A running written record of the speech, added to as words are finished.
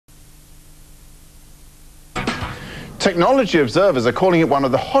Technology observers are calling it one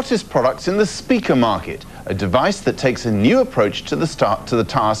of the hottest products in the speaker market, a device that takes a new approach to the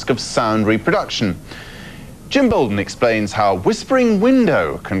task of sound reproduction. Jim Bolden explains how Whispering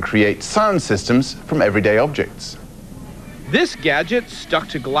Window can create sound systems from everyday objects. This gadget stuck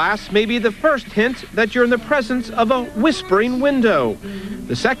to glass may be the first hint that you're in the presence of a whispering window.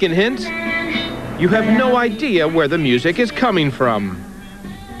 The second hint, you have no idea where the music is coming from.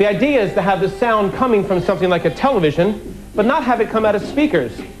 The idea is to have the sound coming from something like a television, but not have it come out of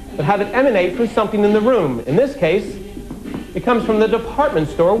speakers, but have it emanate from something in the room. In this case, it comes from the department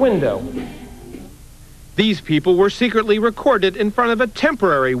store window. These people were secretly recorded in front of a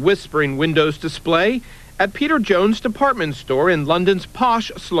temporary Whispering Windows display at Peter Jones department store in London's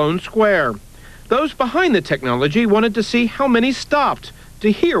posh Sloane Square. Those behind the technology wanted to see how many stopped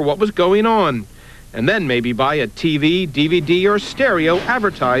to hear what was going on, and then maybe buy a TV, DVD, or stereo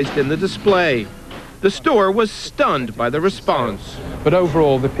advertised in the display. The store was stunned by the response. But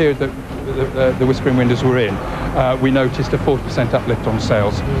overall, the period that the Whispering Windows were in, we noticed a 40% uplift on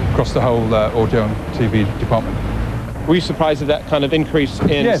sales across the whole audio and TV department. Were you surprised at that kind of increase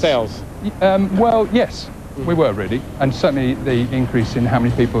in sales? Well, yes, we were really. And certainly the increase in how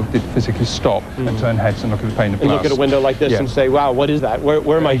many people did physically stop and turn heads and look at the pane of glass. And look at a window like this and say, wow, what is that?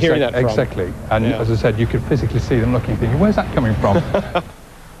 Where am I hearing that from? Exactly. And as I said, you could physically see them looking, thinking, where's that coming from?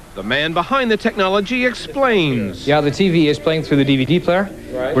 The man behind the technology explains. Yeah, the TV is playing through the DVD player.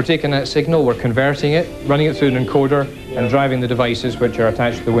 Right. We're taking that signal, we're converting it, running it through an encoder, and driving the devices which are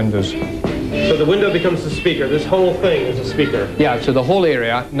attached to the windows. So the window becomes the speaker. This whole thing is a speaker. Yeah, so the whole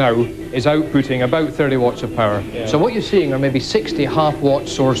area now is outputting about 30 watts of power. Yeah. So what you're seeing are maybe 60 half-watt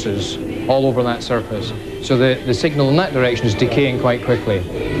sources all over that surface. So the signal in that direction is decaying quite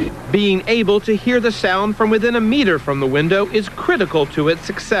quickly. Being able to hear the sound from within a meter from the window is critical to its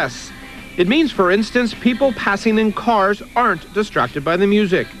success. It means, for instance, people passing in cars aren't distracted by the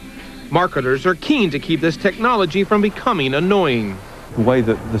music. Marketers are keen to keep this technology from becoming annoying. The way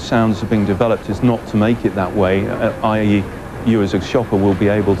that the sounds are being developed is not to make it that way, i.e. you as a shopper will be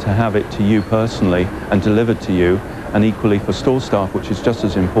able to have it to you personally and delivered to you, and equally for store staff, which is just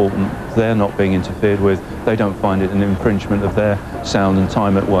as important, they're not being interfered with, they don't find it an infringement of their sound and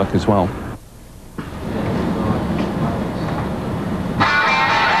time at work as well.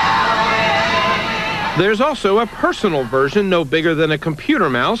 There's also a personal version no bigger than a computer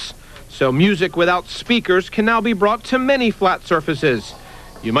mouse, so music without speakers can now be brought to many flat surfaces.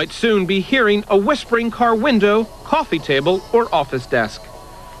 You might soon be hearing a whispering car window, coffee table, or office desk.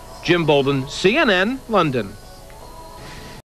 Jim Bolden, CNN, London.